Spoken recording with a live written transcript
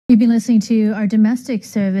You've been listening to our domestic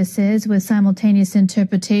services with simultaneous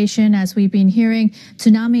interpretation. As we've been hearing,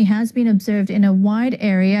 tsunami has been observed in a wide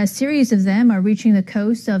area. A series of them are reaching the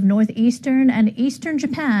coast of northeastern and eastern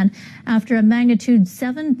Japan after a magnitude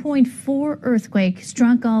 7.4 earthquake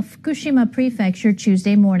struck off Fukushima prefecture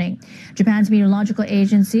Tuesday morning. Japan's meteorological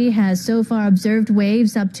agency has so far observed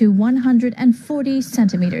waves up to 140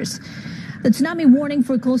 centimeters. The tsunami warning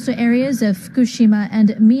for coastal areas of Fukushima and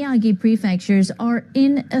Miyagi prefectures are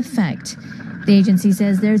in effect. The agency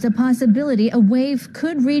says there's a possibility a wave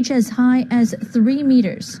could reach as high as 3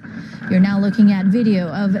 meters. You're now looking at video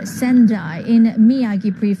of Sendai in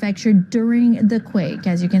Miyagi prefecture during the quake.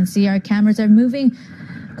 As you can see, our cameras are moving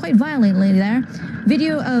quite violently there.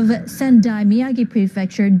 Video of Sendai, Miyagi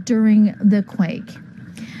prefecture during the quake.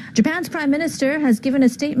 Japan's prime minister has given a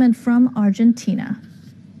statement from Argentina.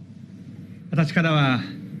 私からは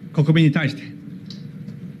国民に対して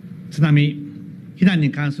津波避難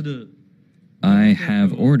に関する I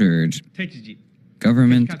have ordered 適時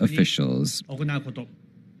government officials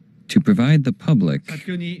to provide the public 早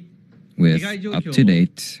急に with 被害状況を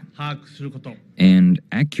up-to-date 把握すること and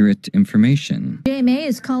accurate information. JMA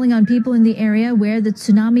is calling on people in the area where the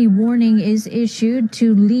tsunami warning is issued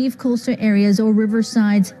to leave coastal areas or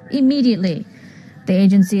riversides immediately. The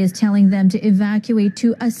agency is telling them to evacuate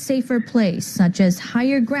to a safer place, such as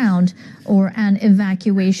higher ground or an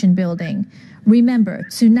evacuation building. Remember,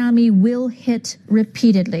 tsunami will hit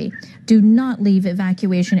repeatedly. Do not leave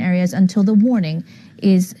evacuation areas until the warning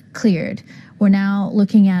is cleared. We're now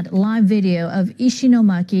looking at live video of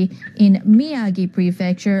Ishinomaki in Miyagi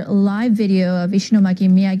Prefecture. Live video of Ishinomaki,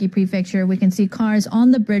 Miyagi Prefecture. We can see cars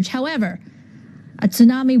on the bridge. However, a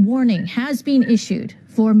tsunami warning has been issued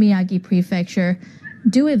for Miyagi Prefecture.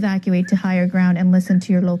 Do evacuate to higher ground and listen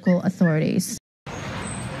to your local authorities.